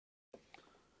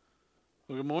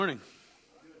Well, good morning.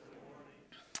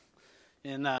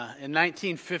 In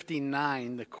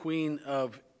 1959, the Queen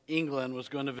of England was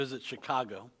going to visit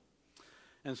Chicago.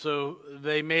 And so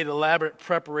they made elaborate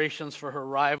preparations for her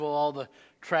arrival. All the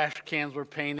trash cans were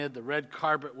painted, the red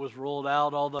carpet was rolled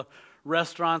out, all the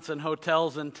restaurants and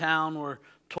hotels in town were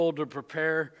told to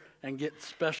prepare and get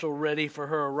special ready for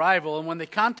her arrival. And when they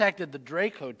contacted the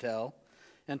Drake Hotel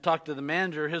and talked to the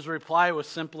manager, his reply was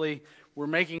simply, "We're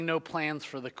making no plans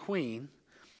for the Queen.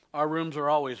 Our rooms are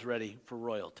always ready for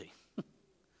royalty." Now,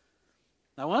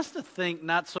 I want us to think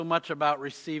not so much about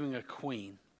receiving a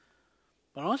queen,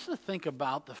 but I want us to think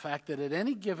about the fact that at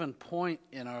any given point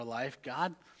in our life,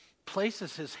 God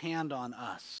places his hand on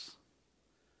us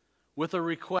with a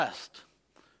request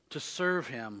to serve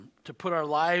him, to put our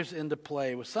lives into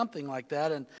play with something like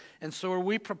that. And so are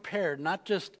we prepared, not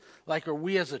just like are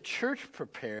we as a church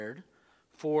prepared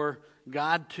for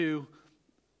God to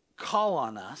call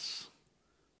on us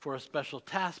for a special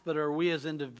task, but are we as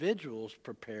individuals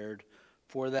prepared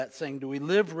for that thing? Do we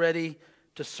live ready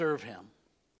to serve him?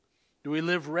 Do we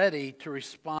live ready to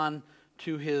respond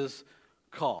to his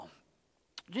call?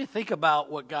 Do you think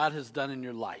about what God has done in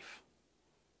your life?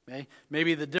 Okay?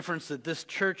 Maybe the difference that this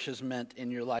church has meant in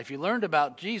your life. You learned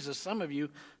about Jesus, some of you,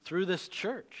 through this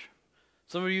church.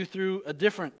 Some of you through a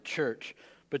different church.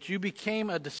 But you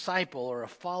became a disciple or a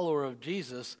follower of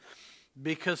Jesus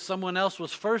because someone else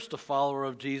was first a follower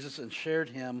of Jesus and shared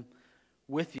him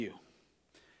with you.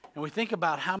 And we think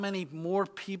about how many more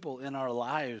people in our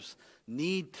lives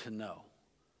need to know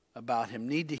about him,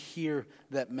 need to hear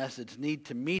that message, need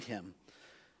to meet him.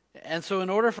 And so in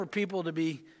order for people to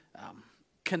be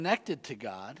connected to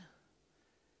God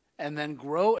and then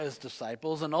grow as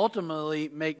disciples and ultimately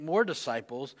make more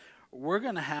disciples, we're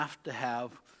going to have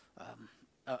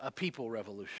a people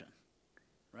revolution,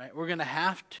 right? We're going to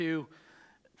have to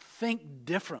think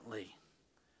differently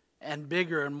and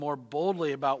bigger and more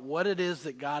boldly about what it is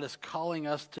that God is calling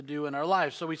us to do in our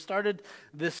lives. So we started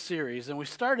this series, and we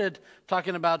started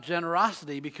talking about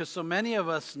generosity because so many of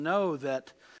us know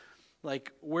that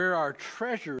like where our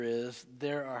treasure is,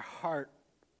 there our heart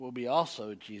will be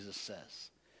also, Jesus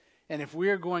says. And if we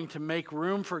are going to make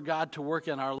room for God to work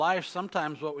in our life,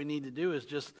 sometimes what we need to do is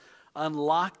just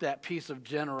unlock that piece of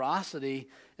generosity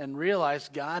and realize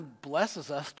God blesses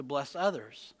us to bless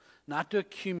others. Not to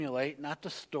accumulate, not to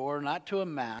store, not to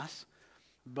amass,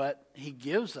 but he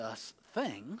gives us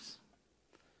things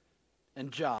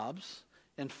and jobs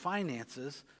and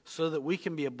finances so that we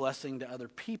can be a blessing to other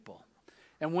people.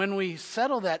 And when we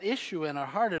settle that issue in our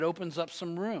heart, it opens up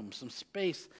some room, some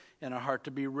space in our heart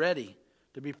to be ready,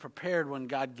 to be prepared when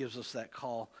God gives us that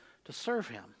call to serve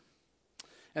him.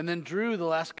 And then Drew, the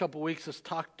last couple weeks, has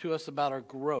talked to us about our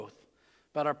growth,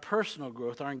 about our personal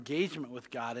growth, our engagement with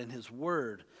God in his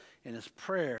word, in his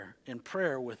prayer,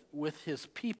 with his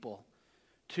people,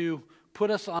 to put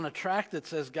us on a track that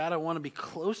says, God, I want to be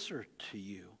closer to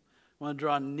you. I want to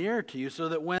draw near to you so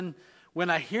that when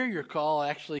I hear your call, I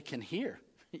actually can hear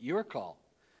your call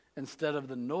instead of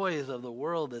the noise of the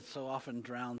world that so often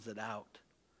drowns it out.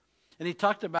 And he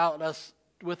talked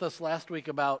with us last week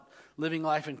about living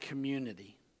life in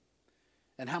community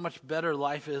and how much better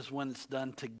life is when it's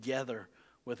done together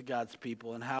with God's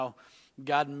people, and how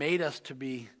God made us to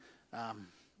be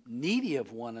needy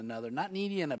of one another, not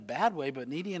needy in a bad way, but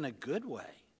needy in a good way,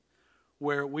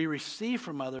 where we receive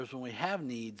from others when we have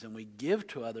needs and we give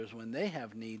to others when they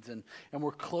have needs, and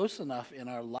we're close enough in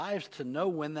our lives to know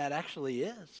when that actually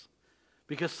is.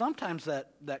 Because sometimes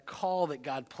that call that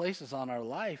God places on our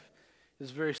life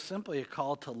is very simply a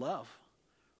call to love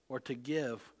or to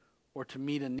give or to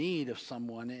meet a need of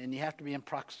someone, and you have to be in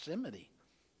proximity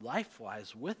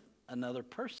life-wise with another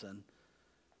person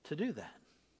to do that.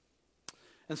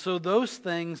 And so those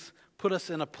things put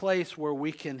us in a place where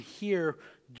we can hear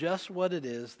just what it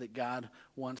is that God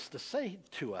wants to say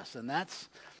to us. And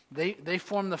they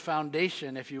form the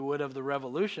foundation, if you would, of the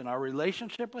revolution, our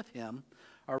relationship with him,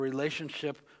 our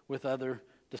relationship with other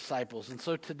disciples. And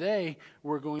so today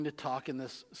we're going to talk in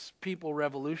this People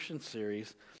Revolution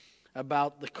series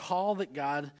about the call that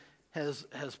God has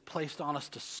placed on us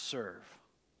to serve.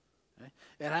 Okay?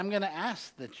 And I'm going to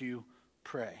ask that you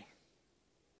pray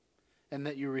and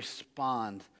that you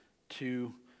respond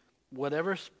to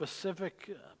whatever specific,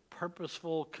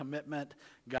 purposeful commitment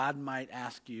God might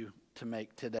ask you to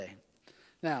make today.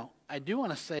 Now, I do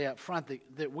want to say up front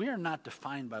that we are not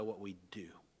defined by what we do.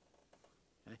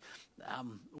 Okay?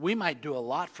 We might do a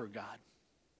lot for God.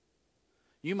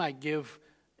 You might give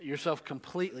yourself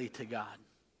completely to God.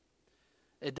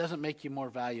 It doesn't make you more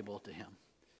valuable to him.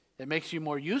 It makes you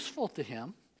more useful to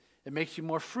him. It makes you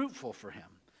more fruitful for him.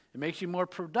 It makes you more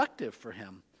productive for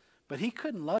him. But he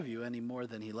couldn't love you any more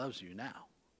than he loves you now.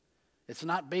 It's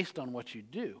not based on what you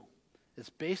do. It's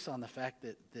based on the fact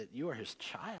that you are his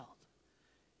child.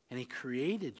 And he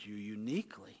created you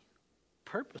uniquely,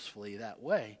 purposefully that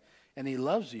way. And he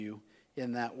loves you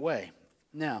in that way.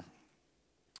 Now,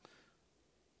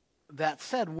 that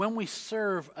said, when we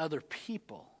serve other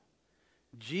people,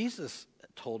 Jesus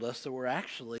told us that we're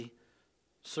actually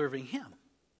serving him.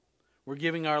 We're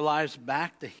giving our lives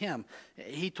back to him.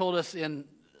 He told us in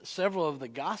several of the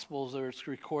Gospels where it's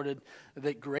recorded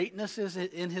that greatness is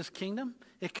in his kingdom.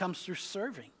 It comes through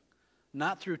serving,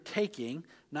 not through taking,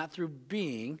 not through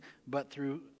being, but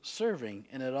through serving.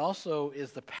 And it also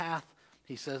is the path,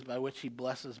 he says, by which he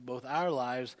blesses both our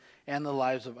lives and the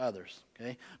lives of others.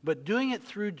 Okay? But doing it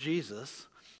through Jesus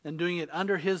and doing it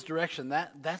under his direction,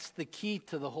 that's the key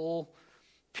to the whole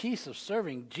piece of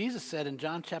serving. Jesus said in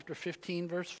John chapter 15,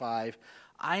 verse 5,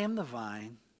 I am the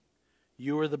vine,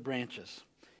 you are the branches.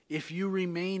 If you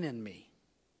remain in me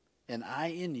and I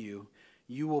in you,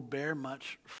 you will bear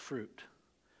much fruit.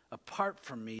 Apart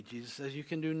from me, Jesus says, you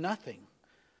can do nothing.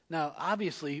 Now,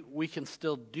 obviously, we can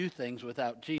still do things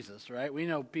without Jesus, right? We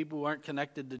know people who aren't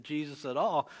connected to Jesus at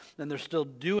all, and they're still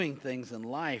doing things in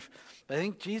life. But I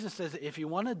think Jesus says if you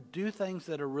want to do things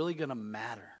that are really going to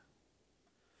matter,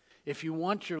 if you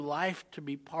want your life to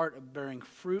be part of bearing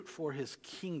fruit for his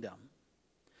kingdom,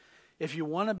 if you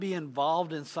want to be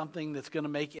involved in something that's going to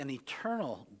make an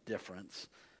eternal difference,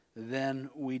 then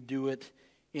we do it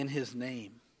in his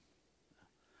name,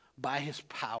 by his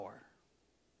power,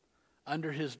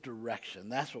 under his direction.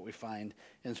 That's what we find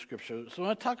in Scripture. So I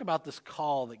want to talk about this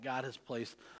call that God has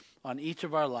placed on each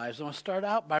of our lives. I want to start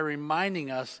out by reminding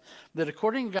us that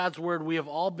according to God's word, we have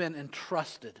all been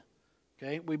entrusted.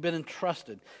 Okay? We've been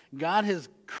entrusted. God has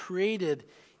created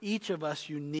each of us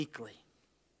uniquely.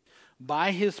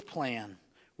 By his plan,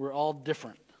 we're all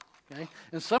different. Okay?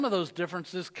 And some of those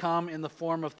differences come in the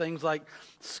form of things like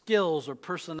skills or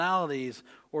personalities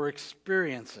or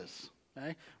experiences.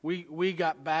 Okay? We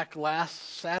got back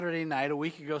last Saturday night, a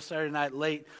week ago Saturday night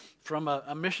late, from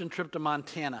a mission trip to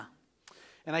Montana.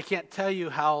 And I can't tell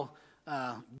you how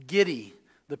giddy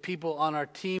the people on our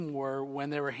team were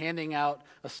when they were handing out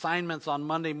assignments on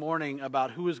Monday morning about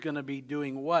who was going to be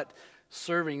doing what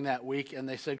serving that week. And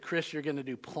they said, Chris, you're going to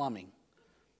do plumbing.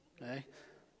 Okay?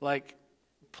 Like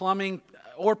plumbing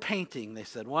or painting, they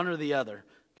said, one or the other.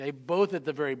 Okay? Both at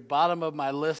the very bottom of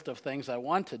my list of things I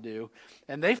want to do.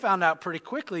 And they found out pretty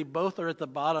quickly both are at the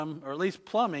bottom, or at least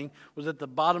plumbing was at the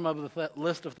bottom of the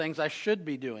list of things I should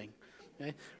be doing.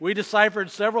 Okay? We deciphered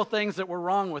several things that were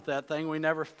wrong with that thing. We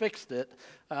never fixed it.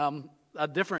 A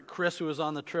different Chris who was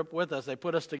on the trip with us, they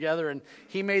put us together, and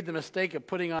he made the mistake of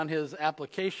putting on his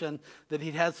application that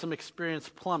he'd had some experience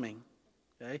plumbing.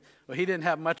 Okay? Well, he didn't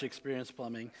have much experience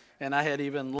plumbing, and I had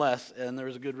even less, and there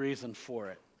was a good reason for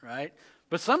it, right?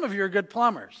 But some of you are good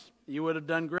plumbers. You would have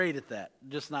done great at that,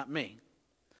 just not me.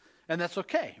 And that's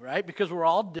okay, right? Because we're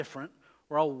all different.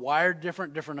 We're all wired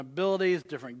different abilities,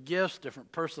 different gifts,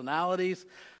 different personalities.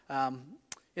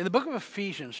 In the book of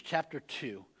Ephesians, chapter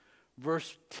 2,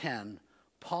 verse 10,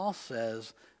 Paul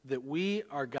says that we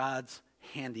are God's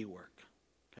handiwork.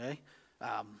 Okay?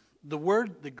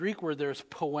 The Greek word there is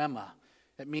poema.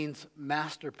 It means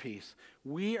masterpiece.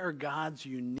 We are God's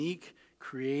unique,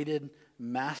 created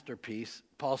masterpiece.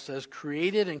 Paul says,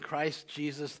 created in Christ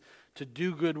Jesus to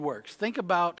do good works. Think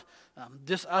about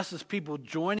just us as people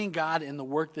joining God in the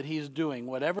work that he's doing,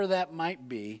 whatever that might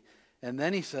be. And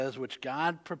then he says, which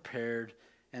God prepared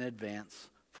in advance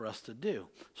for us to do.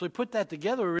 So we put that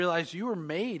together, we realize you were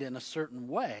made in a certain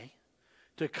way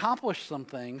to accomplish some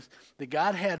things that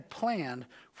God had planned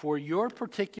for your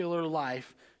particular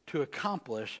life to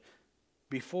accomplish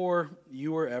before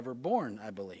you were ever born, I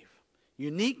believe.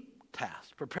 Unique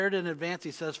task, prepared in advance,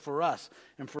 he says, for us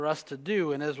and for us to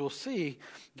do. And as we'll see,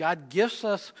 God gifts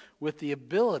us with the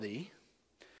ability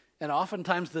and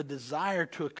oftentimes the desire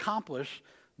to accomplish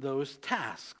those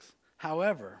tasks.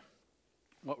 However,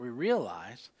 what we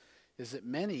realize is that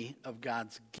many of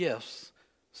God's gifts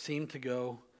seem to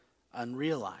go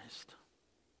unrealized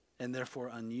and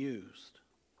therefore unused.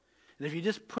 And if you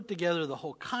just put together the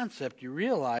whole concept, you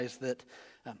realize that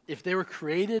if they were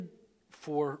created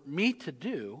for me to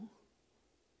do,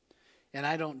 and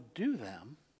I don't do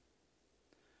them,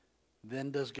 then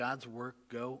does God's work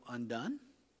go undone?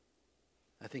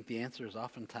 I think the answer is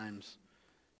oftentimes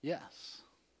yes.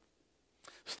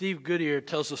 Steve Goodyear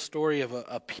tells the story of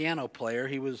a piano player.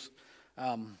 He was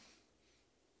a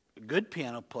good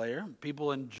piano player.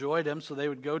 People enjoyed him, so they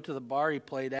would go to the bar he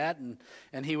played at,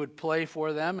 and he would play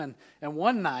for them. And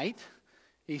one night,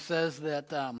 He says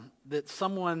that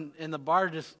someone in the bar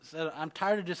just said, "I'm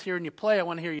tired of just hearing you play. I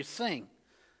want to hear you sing."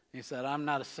 He said, "I'm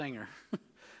not a singer."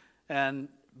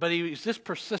 But he was just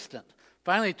persistent.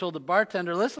 Finally, he told the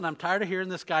bartender, "Listen, I'm tired of hearing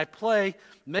this guy play.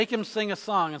 Make him sing a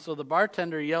song." And so the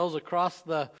bartender yells across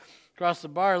the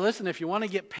bar, "Listen, if you want to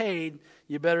get paid,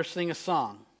 you better sing a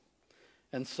song."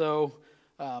 And so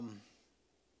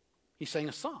he sang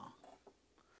a song.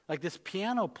 Like this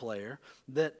piano player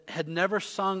that had never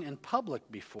sung in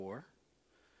public before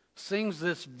sings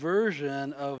this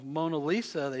version of Mona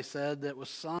Lisa, they said, that was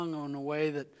sung in a way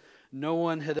that no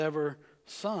one had ever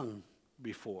sung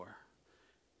before.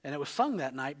 And it was sung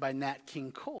that night by Nat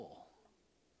King Cole.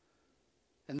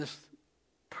 And this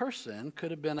person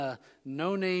could have been a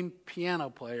no-name piano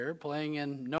player playing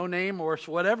in no-name or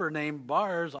whatever name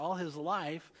bars all his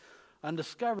life,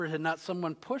 undiscovered, had not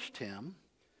someone pushed him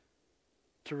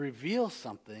to reveal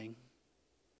something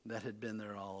that had been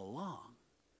there all along.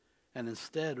 And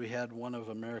instead, we had one of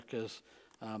America's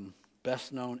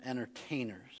best-known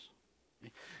entertainers.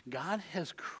 God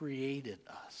has created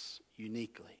us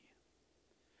uniquely.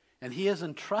 And he has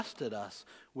entrusted us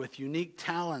with unique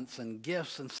talents and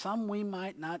gifts, and some we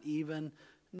might not even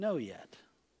know yet.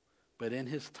 But in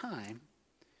his time,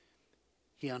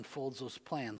 he unfolds those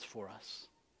plans for us.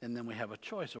 And then we have a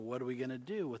choice of what are we going to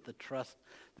do with the trust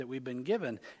that we've been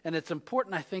given. And it's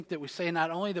important, I think, that we say not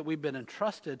only that we've been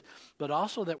entrusted, but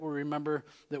also that we remember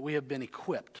that we have been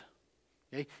equipped.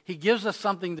 Okay? He gives us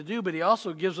something to do, but he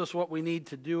also gives us what we need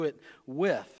to do it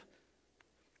with.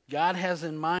 God has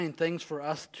in mind things for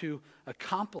us to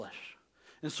accomplish.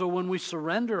 And so when we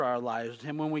surrender our lives to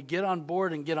him, when we get on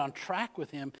board and get on track with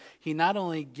him, he not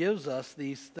only gives us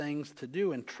these things to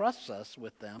do and trusts us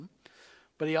with them,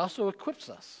 but he also equips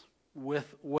us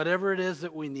with whatever it is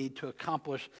that we need to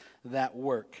accomplish that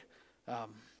work.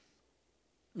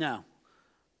 Now,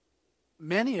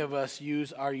 many of us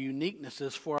use our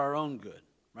uniquenesses for our own good,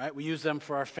 right? We use them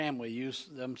for our family, use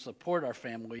them to support our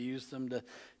family, use them to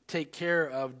take care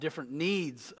of different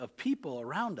needs of people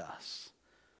around us.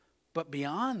 But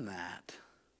beyond that,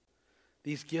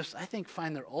 these gifts, I think,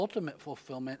 find their ultimate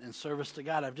fulfillment in service to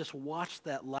God. I've just watched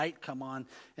that light come on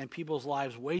in people's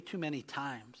lives way too many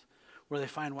times where they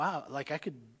find, wow, I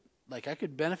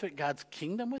could benefit God's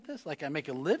kingdom with this? Like I make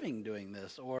a living doing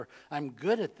this, or I'm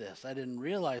good at this. I didn't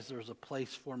realize there was a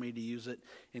place for me to use it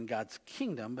in God's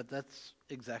kingdom, but that's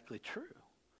exactly true.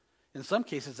 In some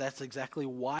cases, that's exactly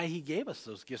why he gave us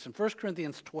those gifts. In 1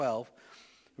 Corinthians 12,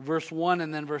 verse 1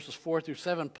 and then verses 4 through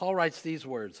 7, Paul writes these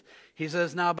words. He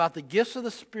says, "Now about the gifts of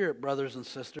the Spirit, brothers and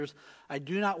sisters, I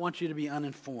do not want you to be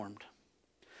uninformed.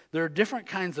 There are different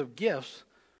kinds of gifts,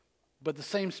 but the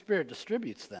same Spirit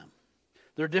distributes them.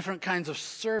 There are different kinds of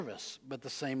service, but the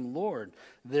same Lord.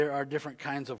 There are different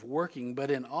kinds of working, but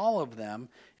in all of them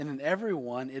and in every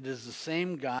one, it is the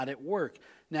same God at work.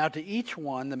 Now to each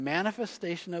one, the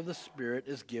manifestation of the Spirit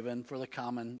is given for the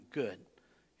common good."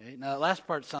 Okay? Now that last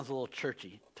part sounds a little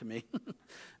churchy to me.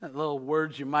 Little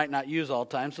words you might not use all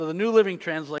the time. So the New Living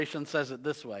Translation says it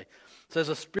this way. It says,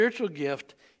 "A spiritual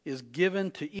gift is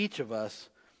given to each of us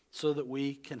so that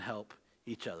we can help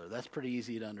each other." That's pretty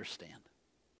easy to understand.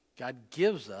 God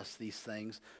gives us these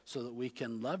things so that we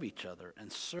can love each other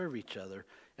and serve each other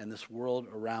and this world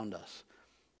around us.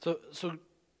 So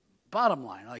bottom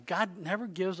line, like God never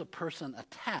gives a person a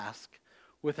task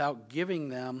without giving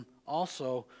them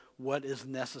also what is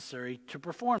necessary to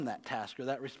perform that task or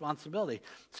that responsibility.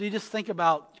 So you just think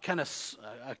about kind of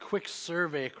a quick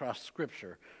survey across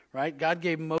Scripture, right? God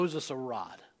gave Moses a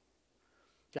rod.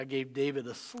 God gave David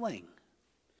a sling.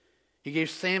 He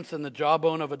gave Samson the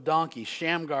jawbone of a donkey,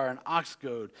 Shamgar an ox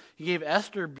goad. He gave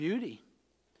Esther beauty.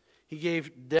 He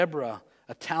gave Deborah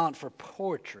a talent for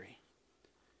poetry.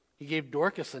 He gave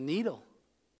Dorcas a needle.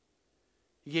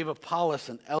 He gave Apollos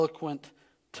an eloquent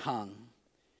tongue.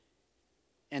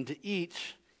 And to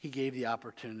each, he gave the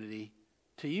opportunity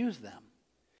to use them.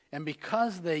 And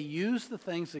because they used the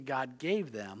things that God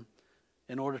gave them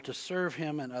in order to serve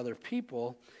him and other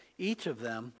people, each of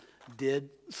them did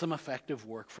some effective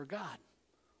work for God.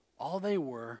 All they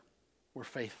were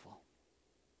faithful.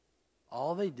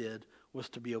 All they did was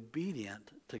to be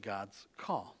obedient to God's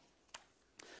call.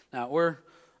 Now, we're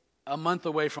a month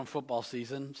away from football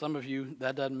season. Some of you,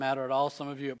 that doesn't matter at all. Some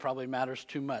of you, it probably matters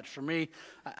too much. For me,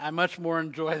 I much more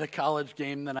enjoy the college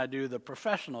game than I do the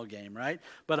professional game, right?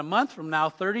 But a month from now,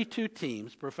 32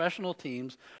 teams, professional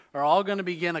teams, are all going to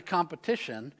begin a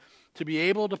competition to be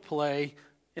able to play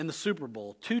in the Super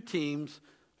Bowl. 2 teams,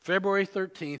 February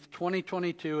 13th,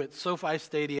 2022 at SoFi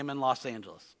Stadium in Los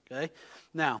Angeles, okay?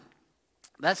 Now,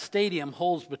 that stadium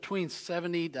holds between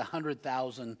 70 to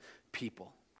 100,000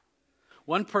 people.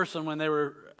 One person, when they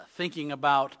were thinking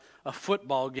about a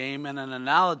football game and an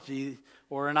analogy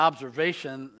or an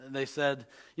observation, they said,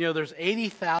 there's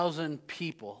 80,000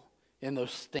 people in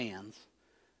those stands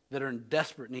that are in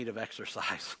desperate need of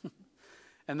exercise.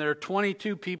 And there are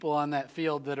 22 people on that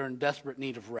field that are in desperate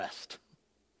need of rest.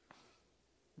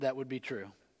 That would be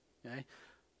true. Okay?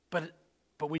 But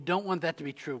we don't want that to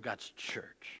be true of God's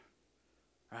church.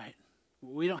 Right?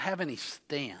 We don't have any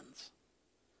stands.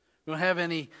 We don't have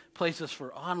any places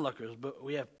for onlookers, but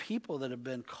we have people that have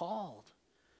been called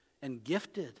and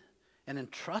gifted and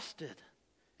entrusted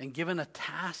and given a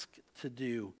task to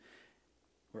do.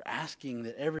 We're asking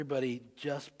that everybody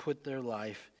just put their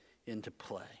life into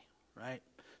play, right?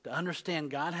 To understand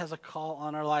God has a call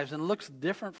on our lives, and it looks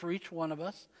different for each one of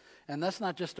us. And that's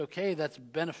not just okay, that's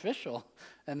beneficial.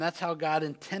 And that's how God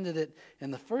intended it in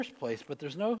the first place. But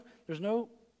there's no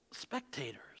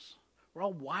spectators. We're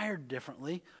all wired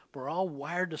differently, but we're all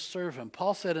wired to serve him.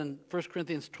 Paul said in 1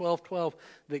 Corinthians 12:12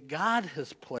 that God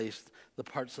has placed the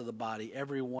parts of the body,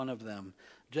 every one of them,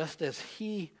 just as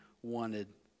he wanted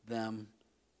them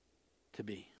to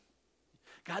be.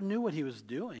 God knew what he was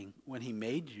doing when he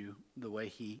made you the way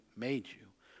he made you,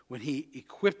 when he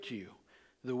equipped you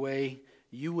the way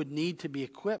you would need to be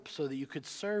equipped so that you could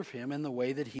serve him in the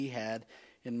way that he had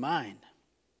in mind.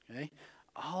 Okay?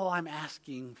 All I'm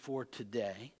asking for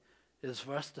today is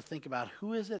for us to think about,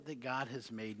 who is it that God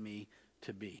has made me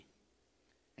to be?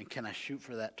 And can I shoot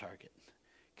for that target?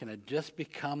 Can I just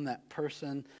become that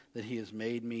person that he has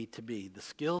made me to be? The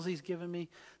skills he's given me,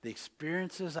 the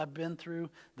experiences I've been through,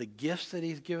 the gifts that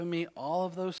he's given me, all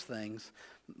of those things,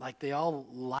 like they all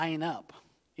line up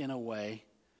in a way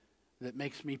that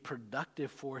makes me productive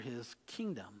for his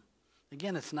kingdom.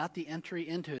 Again, it's not the entry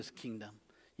into his kingdom.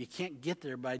 You can't get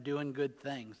there by doing good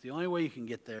things. The only way you can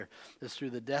get there is through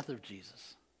the death of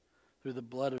Jesus, through the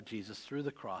blood of Jesus, through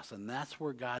the cross. And that's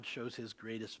where God shows his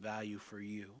greatest value for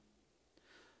you.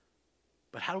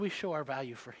 But how do we show our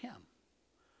value for him?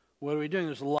 What are we doing?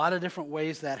 There's a lot of different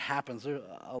ways that happens. There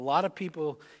are a lot of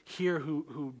people here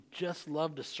who just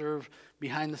love to serve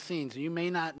behind the scenes. You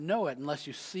may not know it unless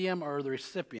you see them or are the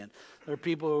recipient. There are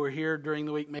people who are here during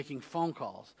the week making phone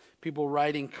calls, people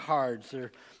writing cards.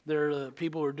 There are the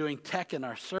people who are doing tech in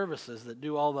our services that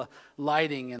do all the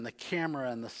lighting and the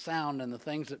camera and the sound and the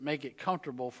things that make it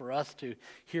comfortable for us to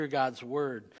hear God's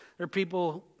word. There are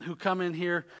people who come in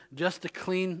here just to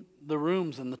clean the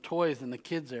rooms and the toys in the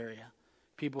kids area.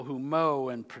 People who mow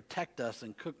and protect us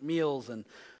and cook meals and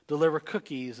deliver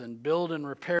cookies and build and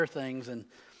repair things and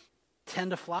tend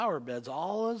to flower beds,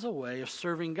 all as a way of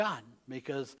serving God,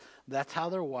 because that's how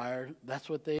they're wired. That's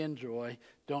what they enjoy.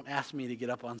 Don't ask me to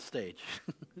get up on stage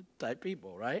type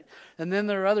people, right? And then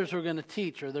there are others who are going to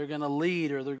teach, or they're going to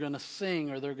lead, or they're going to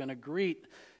sing, or they're going to greet.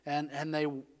 And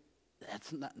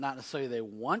that's not necessarily they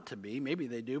want to be. Maybe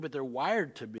they do, but they're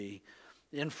wired to be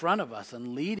in front of us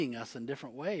and leading us in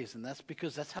different ways. And that's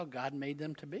because that's how God made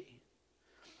them to be.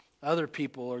 Other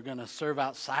people are going to serve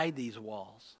outside these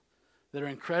walls that are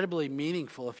incredibly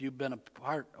meaningful if you've been a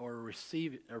part or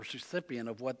a recipient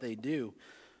of what they do.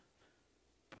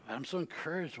 But I'm so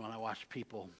encouraged when I watch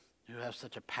people who have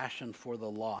such a passion for the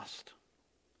lost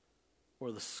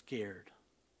or the scared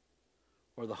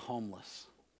or the homeless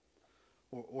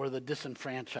or the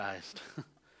disenfranchised.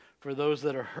 For those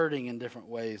that are hurting in different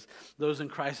ways, those in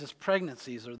crisis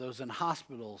pregnancies, or those in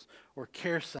hospitals or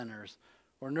care centers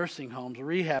or nursing homes,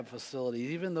 rehab facilities,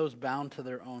 even those bound to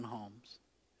their own homes.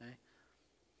 Okay?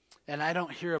 And I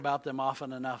don't hear about them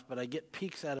often enough, but I get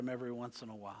peeks at them every once in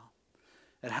a while,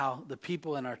 at how the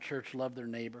people in our church love their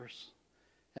neighbors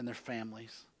and their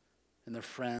families and their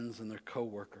friends and their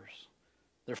coworkers,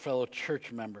 their fellow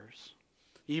church members,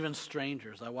 even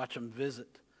strangers. I watch them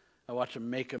visit. I watch them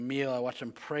make a meal. I watch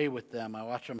them pray with them. I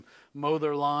watch them mow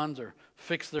their lawns or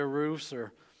fix their roofs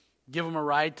or give them a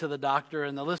ride to the doctor.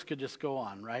 And the list could just go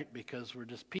on, right? Because we're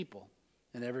just people.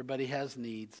 And everybody has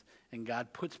needs. And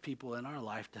God puts people in our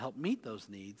life to help meet those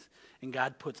needs. And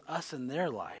God puts us in their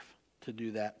life to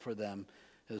do that for them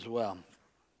as well.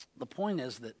 The point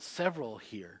is that several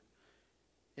here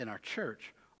in our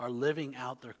church are living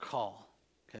out their call.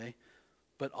 Okay?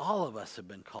 But all of us have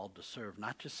been called to serve,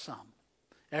 not just some.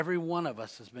 Every one of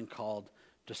us has been called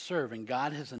to serve, and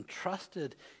God has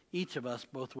entrusted each of us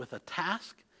both with a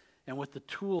task and with the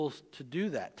tools to do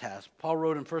that task. Paul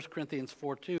wrote in 1 Corinthians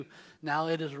 4:2, "Now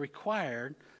it is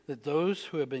required that those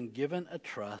who have been given a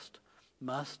trust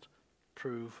must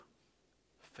prove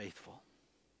faithful."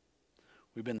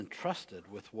 We've been entrusted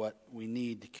with what we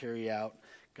need to carry out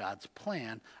God's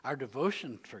plan. Our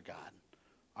devotion for God,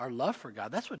 our love for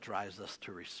God, that's what drives us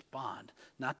to respond.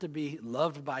 Not to be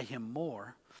loved by him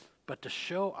more, but to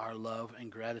show our love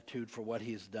and gratitude for what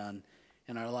he's done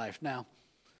in our life. Now,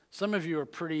 some of you are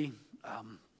pretty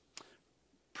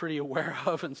aware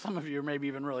of, and some of you are maybe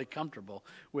even really comfortable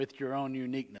with your own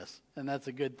uniqueness, and that's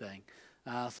a good thing.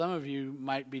 Some of you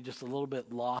might be just a little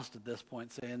bit lost at this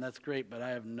point, saying, that's great, but I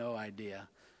have no idea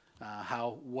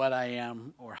what I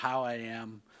am or how I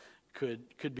am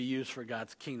could be used for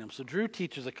God's kingdom. So Drew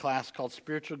teaches a class called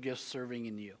Spiritual Gifts Serving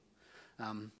in You.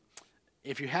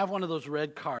 If you have one of those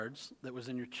red cards that was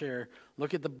in your chair,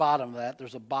 look at the bottom of that.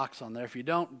 There's a box on there. If you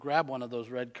don't, grab one of those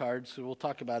red cards. So we'll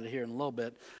talk about it here in a little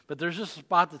bit. But there's just a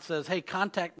spot that says, hey,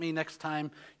 contact me next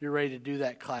time you're ready to do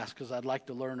that class because I'd like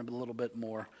to learn a little bit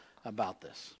more about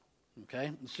this.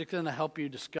 Okay? It's just going to help you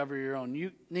discover your own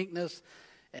uniqueness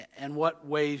and what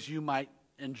ways you might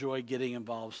enjoy getting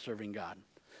involved serving God.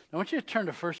 Now, I want you to turn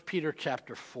to 1 Peter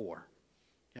chapter 4.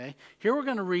 Okay? Here we're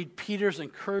going to read Peter's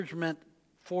encouragement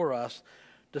for us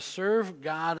to serve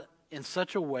God in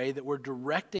such a way that we're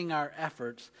directing our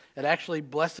efforts at actually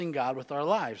blessing God with our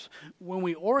lives. When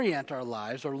we orient our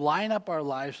lives or line up our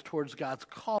lives towards God's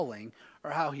calling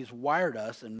or how he's wired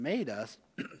us and made us,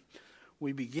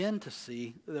 we begin to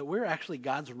see that we're actually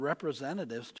God's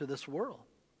representatives to this world.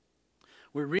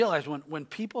 We realize when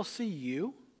people see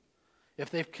you, if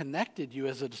they've connected you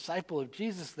as a disciple of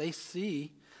Jesus, they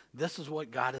see this is what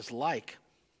God is like.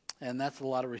 And that's a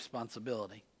lot of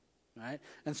responsibility, right?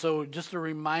 And so just a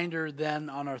reminder then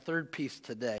on our third piece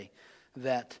today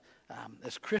that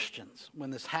as Christians, when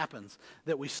this happens,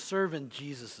 that we serve in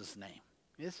Jesus' name.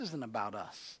 This isn't about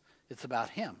us. It's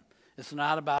about him. It's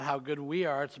not about how good we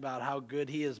are. It's about how good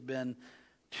he has been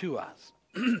to us.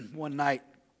 One night,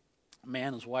 a man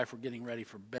and his wife were getting ready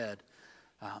for bed.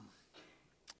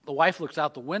 The wife looks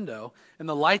out the window, and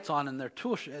the light's on in their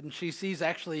tool shed, and she sees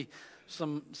actually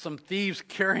some thieves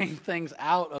carrying things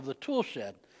out of the tool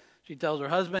shed. She tells her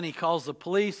husband, he calls the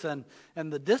police, and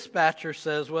the dispatcher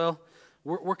says, well,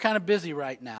 we're kind of busy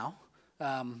right now,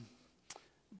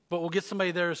 but we'll get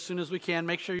somebody there as soon as we can.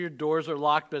 Make sure your doors are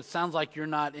locked, but it sounds like you're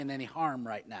not in any harm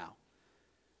right now.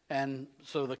 And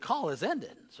so the call is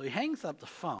ended. So he hangs up the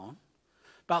phone.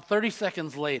 About 30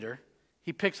 seconds later,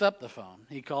 he picks up the phone.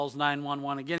 He calls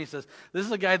 911 again. He says, this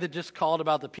is a guy that just called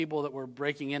about the people that were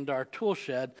breaking into our tool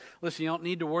shed. Listen, you don't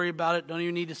need to worry about it. Don't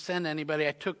even need to send anybody.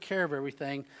 I took care of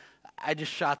everything. I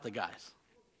just shot the guys.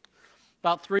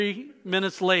 About 3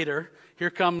 minutes later, here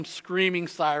come screaming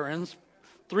sirens.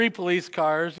 3 police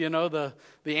cars, the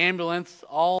ambulance,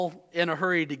 all in a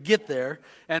hurry to get there.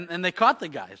 And they caught the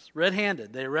guys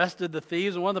red-handed. They arrested the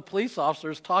thieves. And one of the police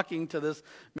officers talking to this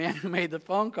man who made the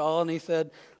phone call, and he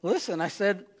said, listen, I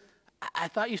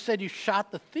thought you said you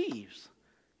shot the thieves.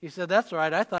 He said, that's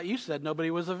right. I thought you said nobody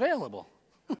was available.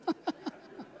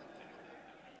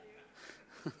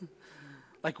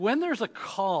 Like when there's a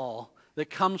call that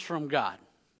comes from God,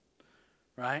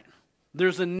 right?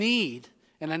 There's a need,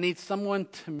 and I need someone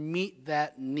to meet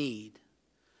that need.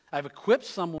 I've equipped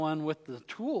someone with the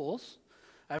tools.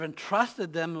 I've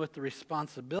entrusted them with the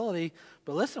responsibility.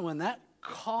 But listen, when that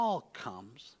call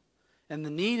comes, and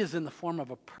the need is in the form of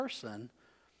a person,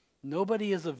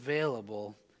 nobody is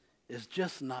available is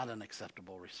just not an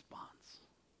acceptable response.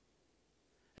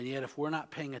 And yet, if we're not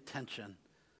paying attention,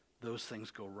 those things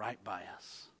go right by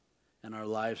us, and our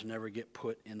lives never get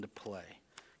put into play.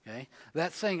 Okay?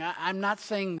 That's saying, I'm not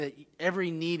saying that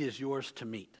every need is yours to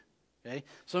meet. Okay?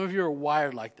 Some of you are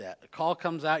wired like that. A call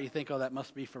comes out, you think, oh, that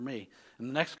must be for me. And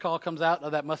the next call comes out, oh,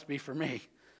 that must be for me.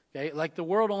 Okay? Like the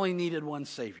world only needed one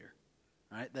Savior.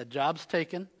 Right? That job's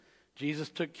taken. Jesus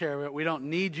took care of it. We don't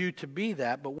need you to be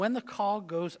that. But when the call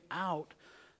goes out,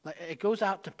 it goes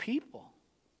out to people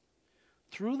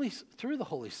through the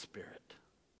Holy Spirit,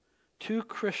 to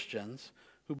Christians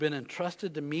who've been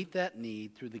entrusted to meet that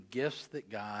need through the gifts that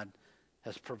God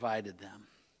has provided them.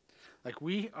 Like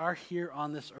we are here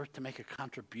on this earth to make a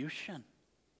contribution,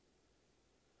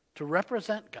 to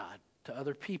represent God to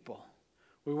other people.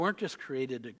 We weren't just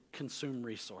created to consume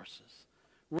resources.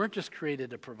 We weren't just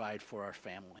created to provide for our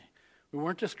family. We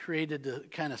weren't just created to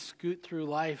kind of scoot through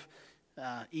life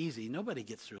easy. Nobody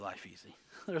gets through life easy.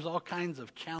 There's all kinds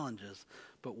of challenges,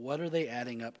 but what are they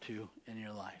adding up to in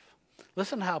your life?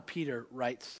 Listen to how Peter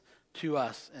writes to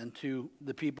us and to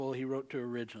the people he wrote to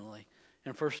originally.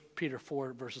 In 1 Peter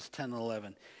 4, verses 10 and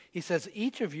 11. He says,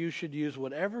 each of you should use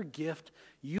whatever gift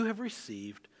you have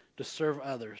received to serve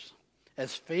others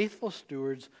as faithful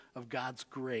stewards of God's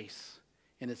grace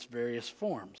in its various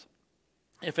forms.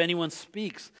 If anyone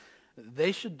speaks,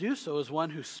 they should do so as one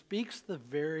who speaks the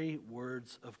very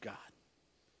words of God.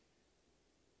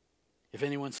 If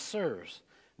anyone serves,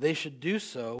 They should do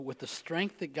so with the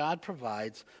strength that God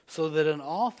provides, so that in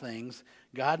all things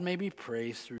God may be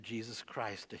praised through Jesus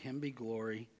Christ. To him be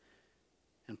glory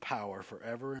and power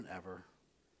forever and ever.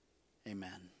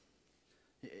 Amen.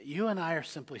 You and I are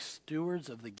simply stewards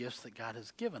of the gifts that God has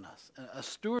given us. A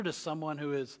steward is someone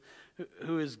who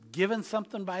is given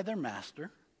something by their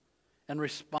master and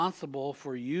responsible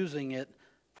for using it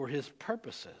for his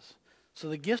purposes. So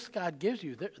the gifts God gives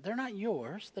you, they're not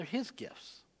yours, they're his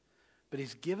gifts. But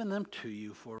he's given them to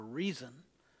you for a reason,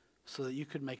 so that you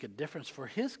could make a difference for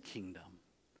his kingdom,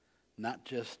 not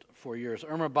just for yours.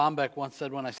 Irma Bombeck once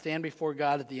said, when I stand before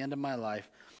God at the end of my life,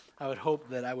 I would hope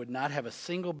that I would not have a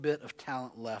single bit of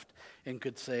talent left and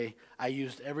could say, I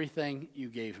used everything you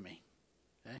gave me.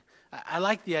 Okay? I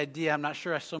like the idea. I'm not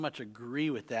sure I so much agree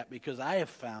with that, because I have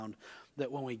found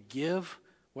that when we give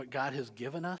what God has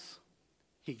given us,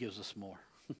 he gives us more.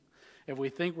 If we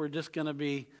think we're just going to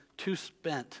be too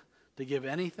spent to give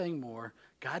anything more,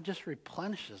 God just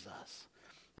replenishes us.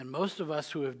 And most of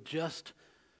us who have just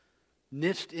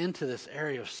niched into this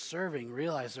area of serving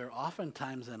realize there are often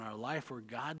times in our life where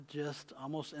God just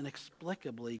almost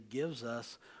inexplicably gives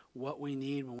us what we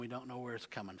need when we don't know where it's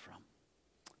coming from.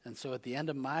 And so at the end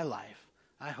of my life,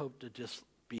 I hope to just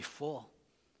be full,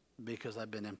 because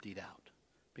I've been emptied out,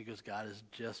 because God has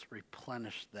just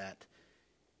replenished that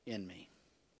in me.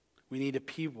 We need a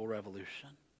people revolution.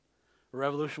 A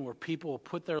revolution where people will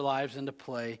put their lives into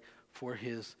play for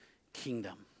his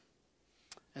kingdom.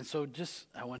 And so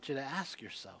I want you to ask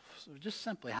yourself, so just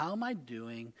simply, how am I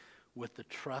doing with the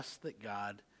trust that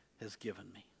God has given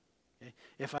me? Okay?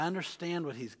 If I understand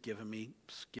what he's given me,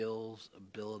 skills,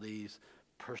 abilities,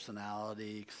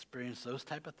 personality, experience, those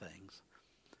type of things,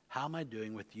 how am I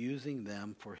doing with using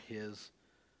them for his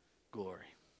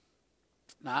glory?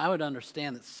 Now, I would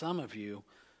understand that some of you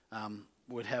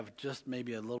would have just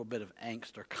maybe a little bit of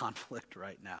angst or conflict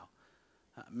right now.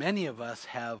 Many of us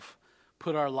have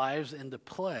put our lives into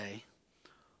play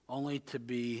only to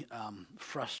be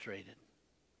frustrated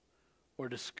or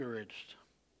discouraged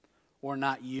or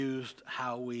not used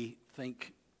how we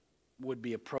think would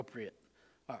be appropriate.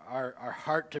 Our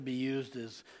heart to be used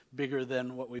is bigger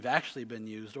than what we've actually been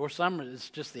used, or some it's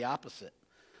just the opposite.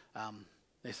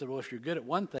 They said, well, if you're good at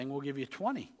one thing, we'll give you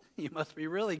 20. You must be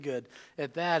really good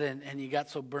at that, and you got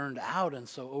so burned out and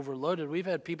so overloaded. We've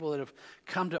had people that have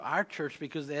come to our church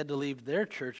because they had to leave their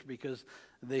church because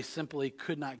they simply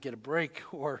could not get a break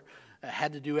or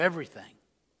had to do everything.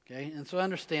 Okay, and so I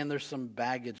understand there's some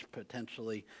baggage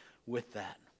potentially with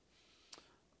that.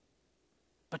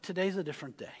 But today's a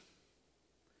different day,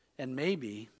 and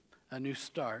maybe a new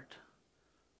start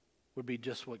would be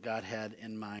just what God had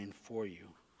in mind for you.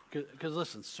 Because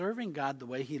listen, serving God the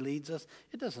way he leads us,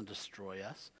 it doesn't destroy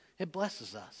us. It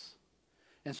blesses us.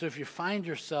 And so if you find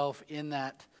yourself in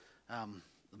that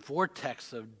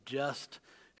vortex of just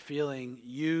feeling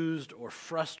used or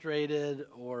frustrated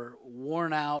or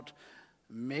worn out,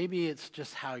 maybe it's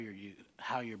just how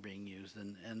you're being used,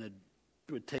 and it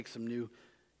would take some new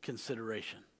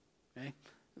consideration. Okay?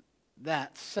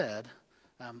 That said,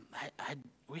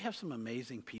 we have some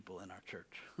amazing people in our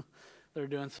church. They're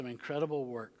doing some incredible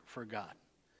work for God.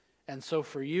 And so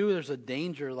for you, there's a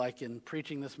danger, like in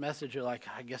preaching this message, you're like,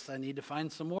 I guess I need to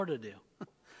find some more to do.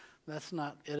 That's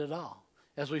not it at all.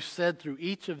 As we've said through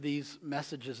each of these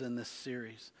messages in this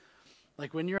series,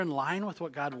 like when you're in line with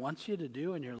what God wants you to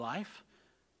do in your life,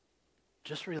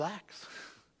 just relax.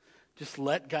 Just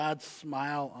let God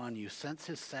smile on you, sense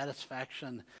his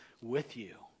satisfaction with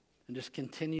you, and just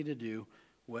continue to do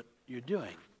what you're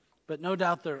doing. But no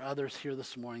doubt there are others here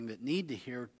this morning that need to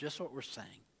hear just what we're saying,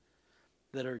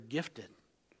 that are gifted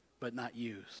but not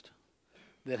used,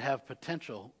 that have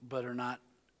potential but are not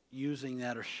using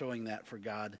that or showing that for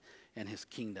God and his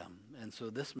kingdom. And so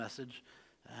this message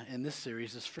in this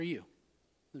series is for you,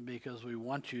 because we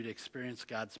want you to experience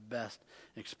God's best.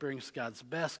 Experience God's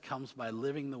best comes by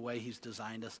living the way he's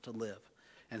designed us to live.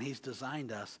 And he's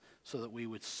designed us so that we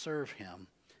would serve him,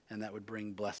 and that would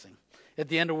bring blessing. At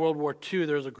the end of World War II,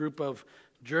 there was a group of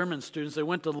German students. They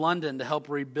went to London to help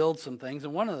rebuild some things,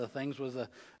 and one of the things was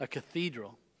a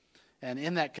cathedral. And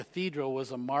in that cathedral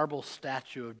was a marble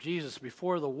statue of Jesus.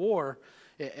 Before the war,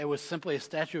 it was simply a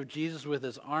statue of Jesus with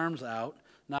his arms out,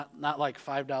 not like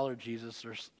 $5 Jesus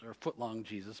or foot-long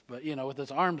Jesus, but, with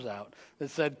his arms out that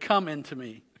said, come unto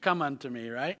me,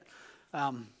 right?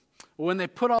 When they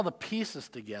put all the pieces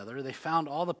together, they found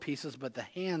all the pieces, but the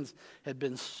hands had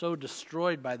been so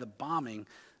destroyed by the bombing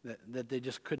that they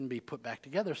just couldn't be put back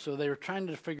together. So they were trying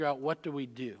to figure out, what do we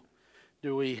do?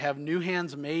 Do we have new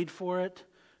hands made for it?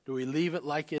 Do we leave it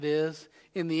like it is?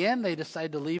 In the end, they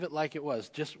decide to leave it like it was,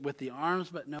 just with the arms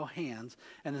but no hands.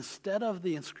 And instead of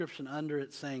the inscription under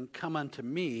it saying, "Come unto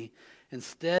me,"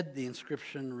 instead the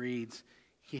inscription reads,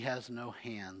 "He has no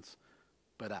hands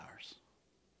but ours."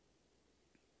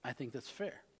 I think that's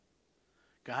fair.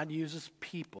 God uses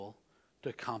people to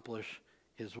accomplish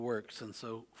his works. And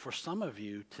so for some of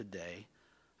you today,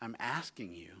 I'm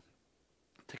asking you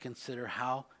to consider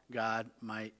how God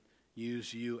might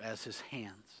use you as his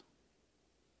hands,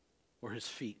 or his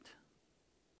feet,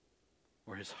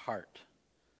 or his heart.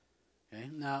 Okay?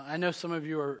 Now, I know some of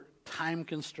you are time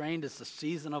constrained. It's the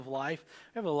season of life.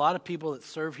 We have a lot of people that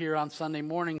serve here on Sunday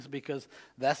mornings because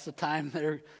that's the time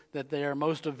that they are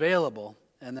most available,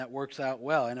 and that works out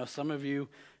well. I know some of you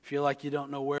feel like you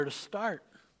don't know where to start.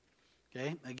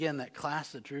 Okay? Again, that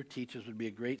class that Drew teaches would be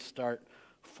a great start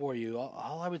for you.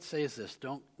 All I would say is this: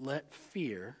 don't let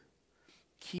fear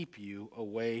keep you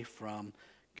away from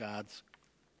God's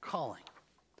calling.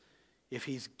 If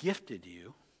he's gifted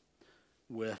you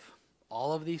with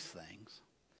all of these things,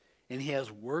 and he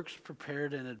has works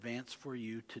prepared in advance for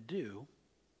you to do,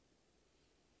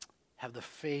 have the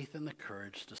faith and the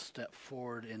courage to step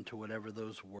forward into whatever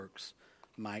those works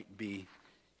might be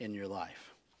in your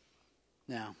life.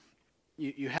 Now,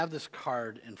 you have this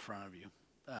card in front of you.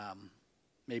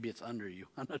 Maybe it's under you.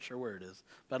 I'm not sure where it is.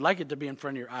 But I'd like it to be in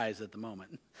front of your eyes at the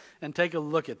moment. And take a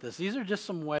look at this. These are just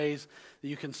some ways that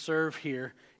you can serve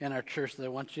here in our church that I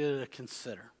want you to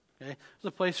consider. Okay? There's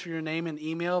a place for your name and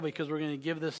email, because we're going to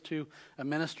give this to a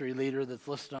ministry leader that's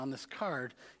listed on this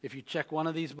card. If you check one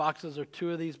of these boxes or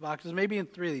two of these boxes, maybe in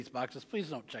three of these boxes, please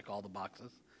don't check all the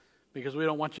boxes, because we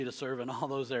don't want you to serve in all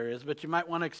those areas, but you might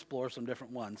want to explore some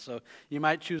different ones. So you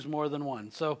might choose more than one.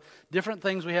 So different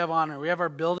things we have on here. We have our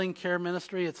building care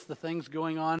ministry. It's the things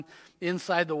going on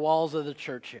inside the walls of the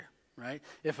church here, right?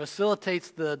 It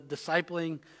facilitates the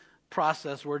discipling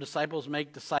process where disciples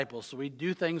make disciples. So we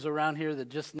do things around here that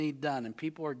just need done, and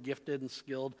people are gifted and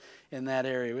skilled in that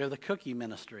area. We have the cookie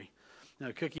ministry.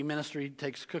 Now, cookie ministry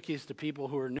takes cookies to people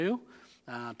who are new,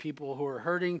 people who are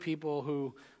hurting, people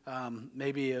who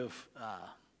maybe have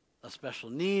a special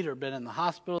need or been in the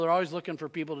hospital. They're always looking for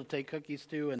people to take cookies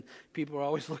to, and people are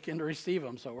always looking to receive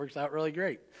them, so it works out really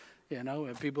great. You know, we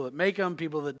have people that make them,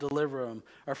 people that deliver them.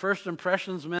 Our First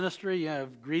Impressions ministry, you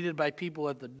have greeted by people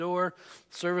at the door,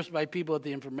 serviced by people at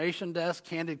the information desk,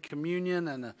 candid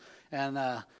communion,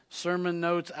 and sermon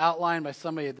notes outlined by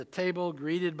somebody at the table,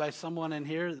 greeted by someone in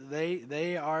here.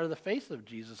 They are the face of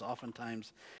Jesus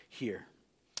oftentimes here.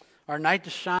 Our Night to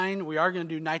Shine, we are going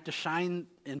to do Night to Shine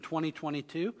in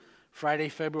 2022, Friday,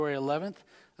 February 11th.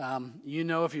 You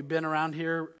know, if you've been around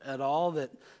here at all,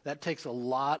 that takes a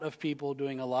lot of people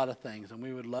doing a lot of things. And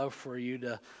we would love for you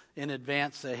to, in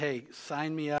advance, say, hey,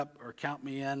 sign me up or count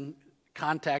me in,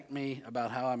 contact me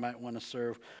about how I might want to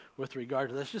serve with regard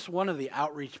to this. Just one of the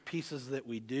outreach pieces that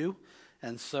we do.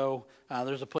 And so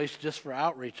there's a place just for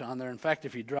outreach on there. In fact,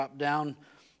 if you drop down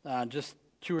just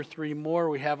 2 or 3 more,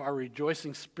 we have our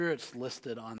Rejoicing Spirits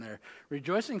listed on there.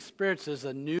 Rejoicing Spirits is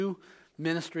a new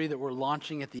ministry that we're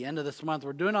launching at the end of this month.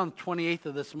 We're doing it on the 28th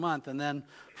of this month, and then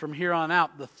from here on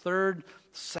out, the third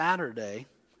Saturday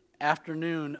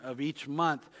afternoon of each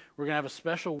month, we're going to have a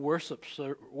special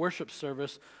worship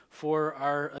service for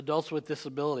our adults with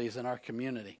disabilities in our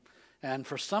community. And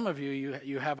for some of you,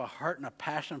 you have a heart and a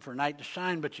passion for Night to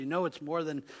Shine, but you know it's more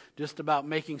than just about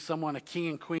making someone a king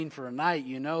and queen for a night.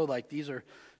 You know, like, these are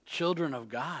children of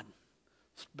God,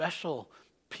 special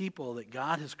people that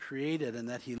God has created and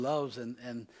that he loves,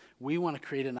 and we want to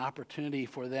create an opportunity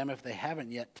for them, if they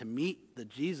haven't yet, to meet the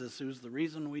Jesus who's the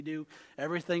reason we do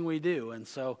everything we do. And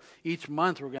so each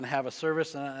month we're going to have a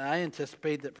service, and I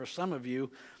anticipate that for some of you,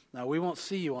 we won't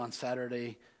see you on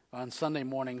Sunday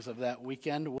mornings of that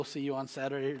weekend. We'll see you on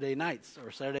Saturday nights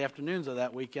or Saturday afternoons of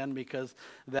that weekend, because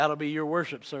that'll be your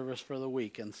worship service for the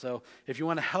week. And so if you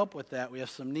want to help with that, we have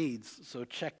some needs, so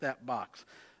check that box.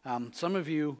 Some of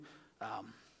you,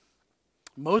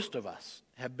 most of us,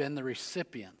 have been the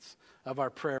recipients of our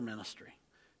prayer ministry.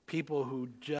 People who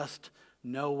just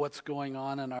know what's going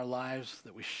on in our lives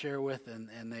that we share with,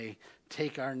 and they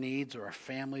take our needs or our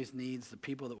family's needs, the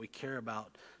people that we care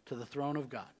about, to the throne of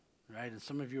God. Right? And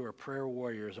some of you are prayer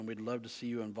warriors, and we'd love to see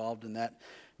you involved in that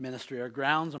ministry. Our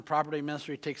grounds and property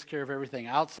ministry takes care of everything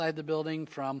outside the building,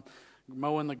 from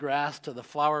mowing the grass to the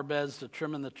flower beds to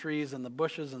trimming the trees and the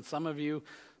bushes. And some of you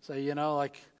say, you know,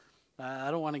 like,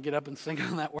 I don't want to get up and sing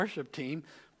on that worship team,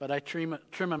 but I trim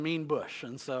a mean bush.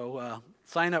 And so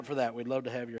sign up for that. We'd love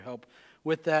to have your help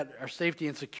With that, our safety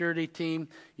and security team,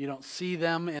 you don't see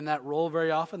them in that role very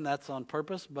often. That's on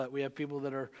purpose, but we have people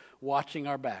that are watching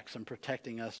our backs and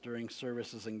protecting us during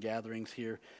services and gatherings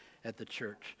here at the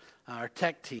church. Our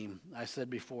tech team, I said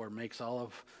before, makes all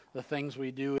of the things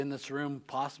we do in this room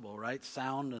possible, right?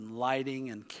 Sound and lighting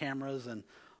and cameras and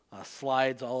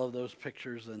slides, all of those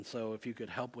pictures. And so if you could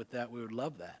help with that, we would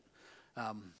love that.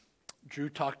 Drew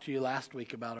talked to you last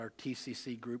week about our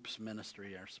TCC groups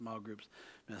ministry, our small groups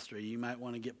ministry. You might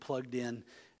want to get plugged in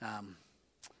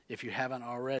if you haven't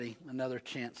already. Another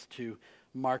chance to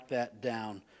mark that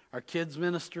down. Our kids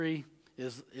ministry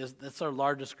that's our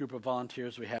largest group of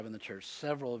volunteers we have in the church.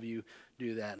 Several of you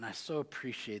do that, and I so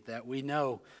appreciate that. We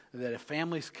know that if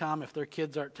families come, if their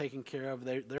kids aren't taken care of,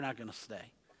 they're not going to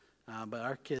stay. But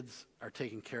our kids are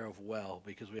taken care of well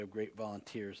because we have great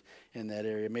volunteers in that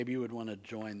area. Maybe you would want to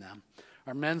join them.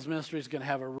 Our men's ministry is going to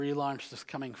have a relaunch this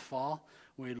coming fall.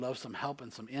 We'd love some help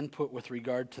and some input with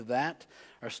regard to that.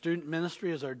 Our student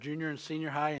ministry is our junior and senior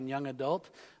high and young adult.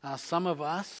 Some of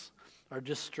us are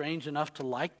just strange enough to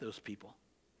like those people,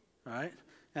 right?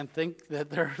 And think that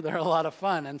they're a lot of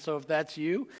fun. And so if that's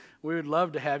you, we would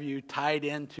love to have you tied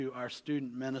into our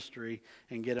student ministry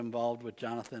and get involved with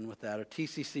Jonathan with that. Our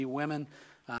TCC women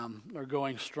are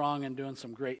going strong and doing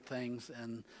some great things,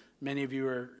 and many of you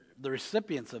are the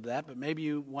recipients of that, but maybe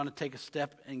you want to take a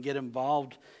step and get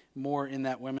involved more in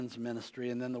that women's ministry.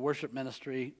 And then the worship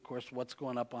ministry, of course, what's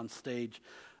going up on stage.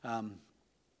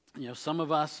 Some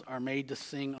of us are made to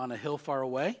sing on a hill far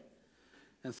away,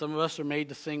 and some of us are made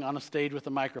to sing on a stage with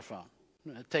a microphone.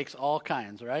 It takes all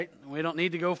kinds, right? We don't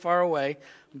need to go far away,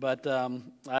 but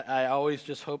I always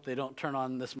just hope they don't turn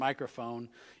on this microphone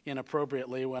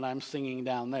inappropriately when I'm singing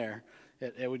down there.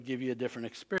 It would give you a different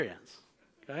experience,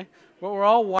 okay? But we're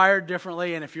all wired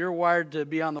differently, and if you're wired to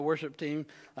be on the worship team,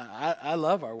 I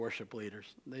love our worship leaders.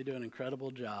 They do an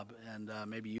incredible job, and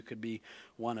maybe you could be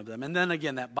one of them. And then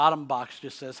again, that bottom box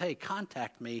just says, hey,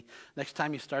 contact me. Next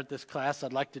time you start this class,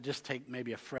 I'd like to just take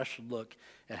maybe a fresh look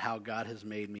at how God has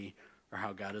made me or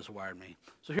how God has wired me.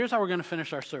 So here's how we're going to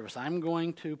finish our service. I'm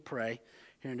going to pray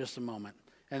here in just a moment,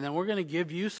 and then we're going to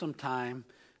give you some time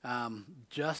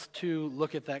just to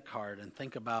look at that card and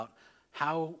think about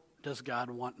how does God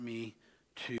want me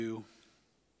to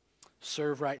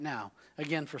serve right now.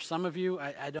 Again, for some of you,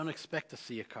 I don't expect to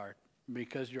see a card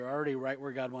because you're already right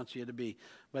where God wants you to be.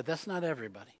 But that's not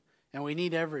everybody. And we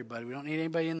need everybody. We don't need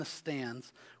anybody in the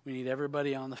stands. We need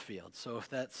everybody on the field. So if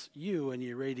that's you and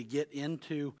you're ready to get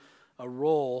into a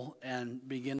role and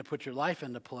begin to put your life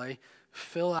into play,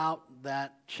 fill out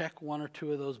that, check one or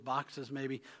two of those boxes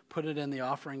maybe, put it in the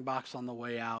offering box on the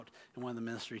way out, and one of the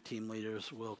ministry team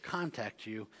leaders will contact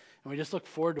you. And we just look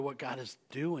forward to what God is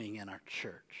doing in our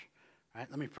church. All right,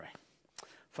 let me pray.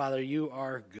 Father, you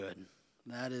are good.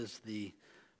 That is the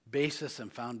basis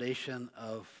and foundation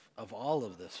of all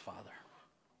of this, Father.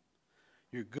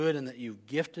 You're good in that you've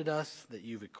gifted us, that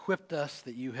you've equipped us,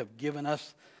 that you have given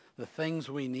us the things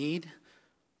we need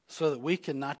so that we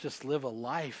can not just live a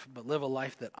life, but live a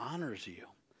life that honors you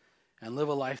and live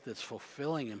a life that's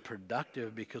fulfilling and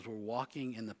productive because we're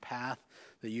walking in the path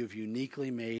that you've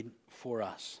uniquely made for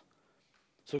us.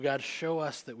 So God, show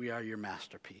us that we are your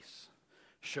masterpiece.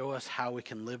 Show us how we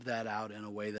can live that out in a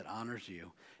way that honors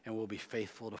you, and we'll be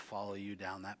faithful to follow you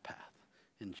down that path.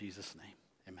 In Jesus' name.